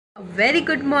A very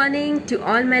good morning to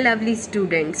all my lovely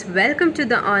students. Welcome to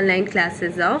the online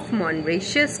classes of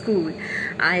Montbretia School.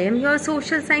 I am your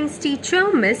social science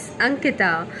teacher, Miss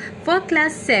Ankita, for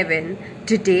class 7.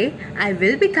 Today, I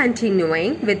will be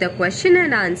continuing with the question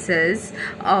and answers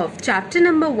of chapter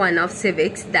number 1 of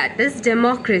civics, that is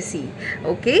democracy.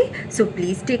 Okay, so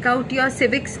please take out your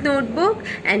civics notebook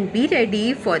and be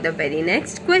ready for the very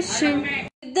next question.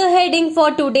 The heading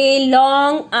for today,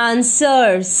 long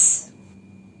answers.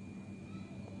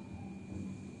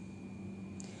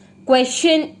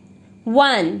 Question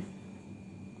 1.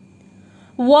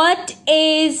 What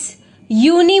is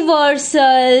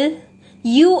universal,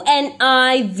 UNIVARSAL,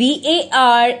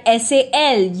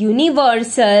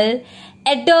 universal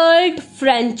adult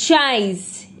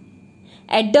franchise?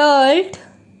 Adult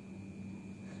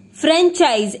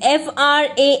franchise,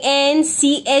 FRANCHISE,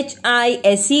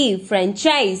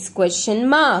 franchise, question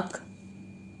mark.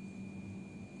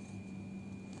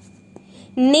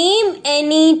 Name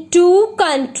any two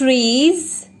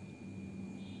countries.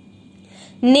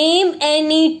 Name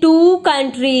any two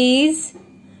countries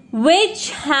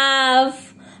which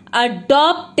have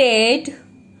adopted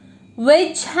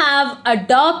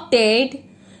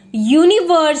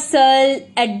universal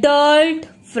adult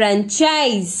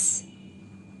franchise.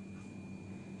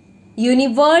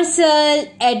 Universal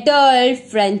adult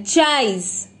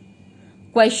franchise,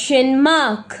 question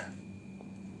mark.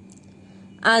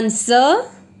 Answer.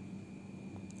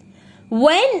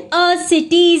 When a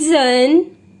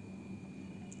citizen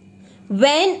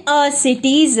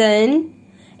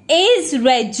is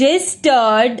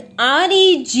registered,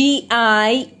 REGISTERED,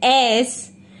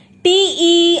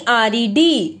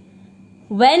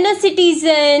 when a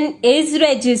citizen is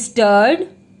registered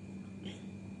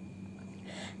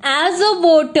as a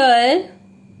voter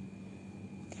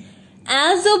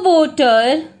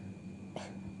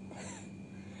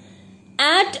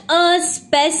at a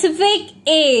specific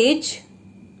age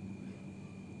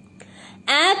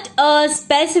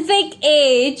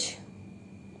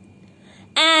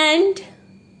and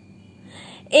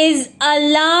is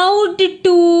allowed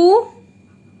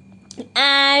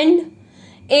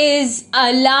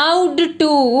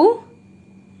to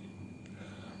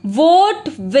vote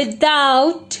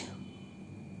without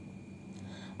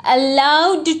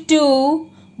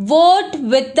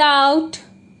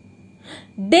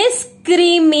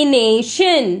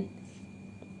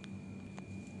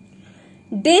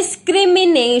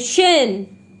discrimination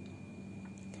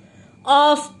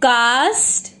of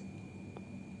caste,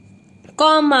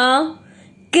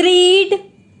 creed,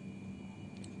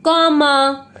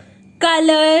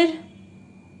 color,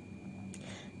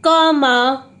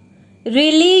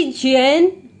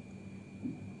 religion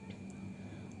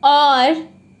or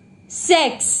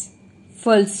sex,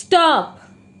 full stop.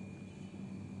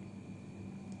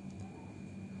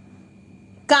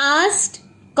 Caste,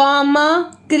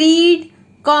 creed,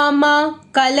 color,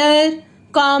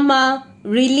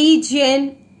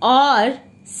 religion or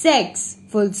sex,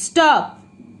 full stop.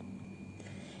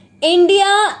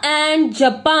 India and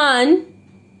Japan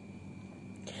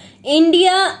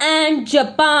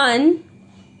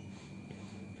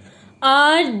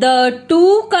are the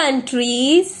two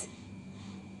countries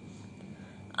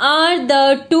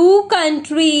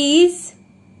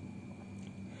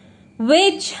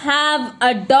which have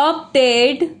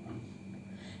adopted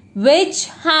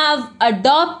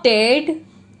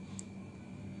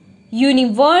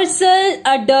universal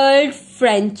adult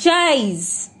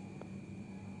franchise.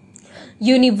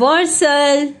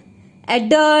 Universal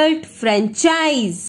adult franchise.